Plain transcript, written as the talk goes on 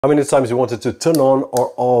How many times you wanted to turn on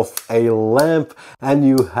or off a lamp and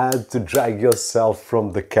you had to drag yourself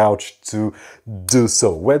from the couch to do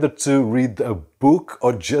so? Whether to read a book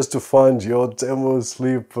or just to find your demo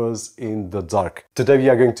sleepers in the dark. Today we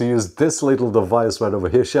are going to use this little device right over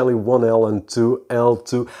here, Shelly 1L and 2L,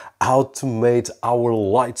 to automate our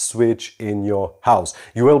light switch in your house.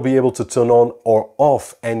 You will be able to turn on or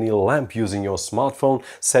off any lamp using your smartphone,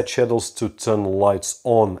 set schedules to turn lights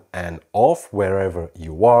on and off wherever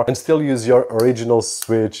you are, and still use your original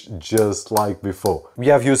switch just like before. We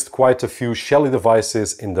have used quite a few Shelly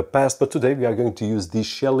devices in the past, but today we are going to use the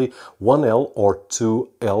Shelly 1L or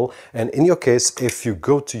 2L. And in your case, if you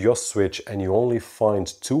go to your switch and you only find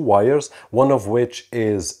two wires, one of which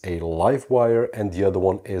is a live wire and the other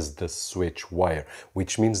one is the switch wire,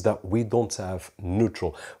 which means that we don't have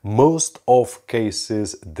neutral. Most of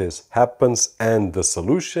cases this happens, and the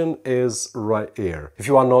solution is right here. If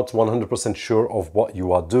you are not 100% sure of what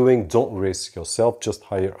you are doing, don't risk yourself, just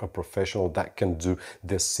hire a professional that can do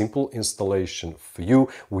this simple installation for you.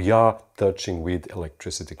 We are touching with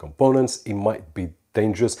electricity components. It might be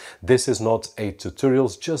dangerous. This is not a tutorial,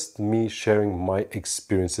 just me sharing my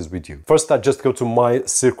experiences with you. First, I just go to my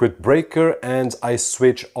circuit breaker and I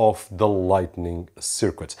switch off the lightning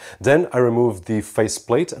circuit. Then I remove the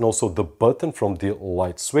faceplate and also the button from the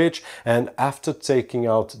light switch, and after taking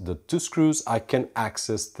out the two screws I can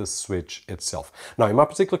access the switch itself. Now in my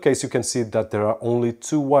particular case you can see that there are only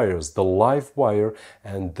two wires, the live wire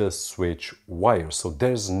and the switch wire, so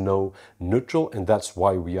there's no neutral, and that's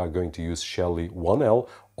why we are going to use Shelly 1L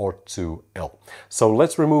or 2L. So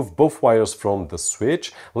let's remove both wires from the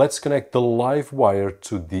switch. Let's connect the live wire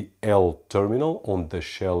to the L terminal on the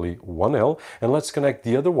Shelly 1L, and let's connect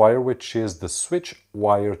the other wire, which is the switch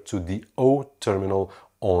wire, to the O terminal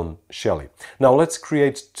on Shelly. Now let's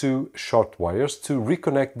create two short wires to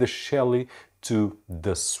reconnect the Shelly to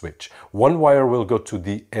the switch. One wire will go to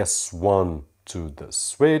the S1 to the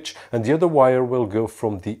switch, and the other wire will go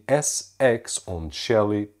from the SX on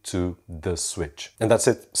Shelly to the switch. And that's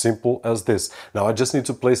it, simple as this. Now I just need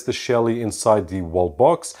to place the Shelly inside the wall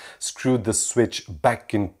box, screw the switch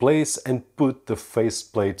back in place and put the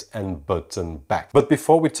faceplate and button back. But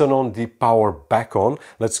before we turn on the power back on,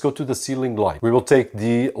 let's go to the ceiling light. We will take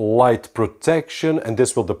the light protection, and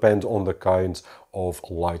this will depend on the kind of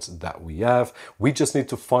lights that we have. We just need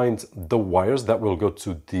to find the wires that will go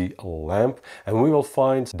to the lamp, and we will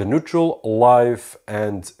find the neutral, live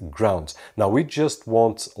and ground. Now we just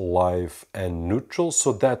want live and neutral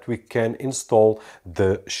so that we can install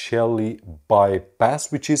the Shelly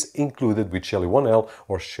Bypass, which is included with Shelly 1L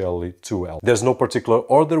or Shelly 2L. There's no particular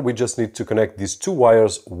order, we just need to connect these two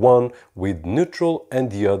wires, one with neutral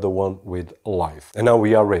and the other one with live. And now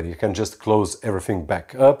we are ready. You can just close everything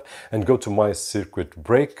back up and go to my circuit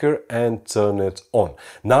breaker and turn it on.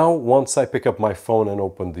 Now once I pick up my phone and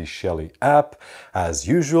open the Shelly app, as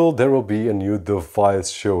usual there will be a new device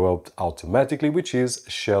show up automatically, which is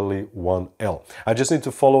Shelly 1L. I just need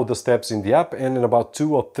to follow the steps in the app, and in about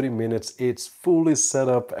 2 or 3 minutes it's fully set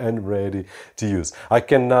up and ready to use. I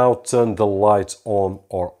can now turn the light on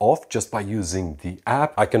or off just by using the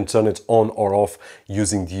app. I can turn it on or off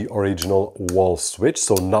using the original wall switch,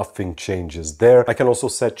 so nothing changes there. I can also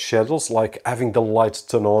set schedules, like having the lights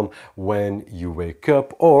turn on when you wake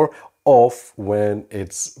up or off when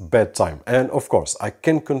it's bedtime. And of course I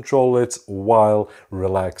can control it while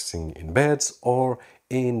relaxing in bed or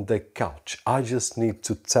in the couch. I just need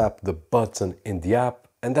to tap the button in the app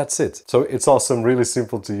and that's it. So it's awesome, really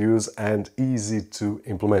simple to use and easy to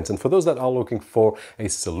implement. And for those that are looking for a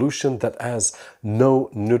solution that has no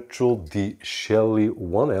neutral, the Shelly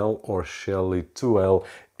 1L or Shelly 2L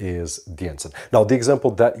is the answer. Now the example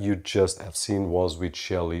that you just have seen was with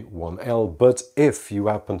Shelly 1L, but if you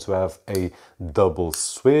happen to have a double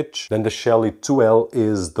switch, then the Shelly 2L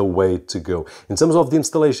is the way to go. In terms of the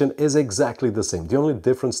installation, is exactly the same. The only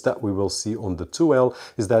difference that we will see on the 2L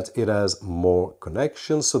is that it has more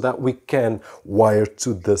connections so that we can wire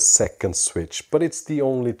to the second switch, but it's the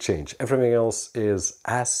only change. Everything else is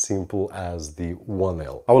as simple as the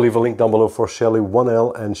 1L. I will leave a link down below for Shelly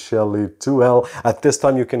 1L and Shelly 2L. At this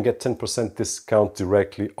time you can get 10% discount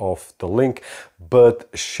directly off the link, but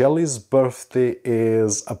Shelly's birthday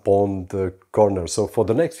is upon the corner, so for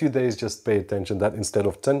the next few days just pay attention that instead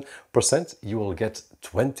of 10% you will get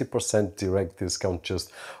 20% direct discount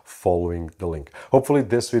just following the link. Hopefully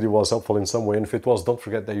this video was helpful in some way, and if it was, don't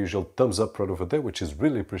forget the usual thumbs up right over there, which is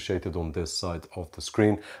really appreciated on this side of the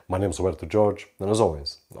screen. My name is Roberto George, and as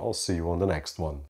always I'll see you on the next one.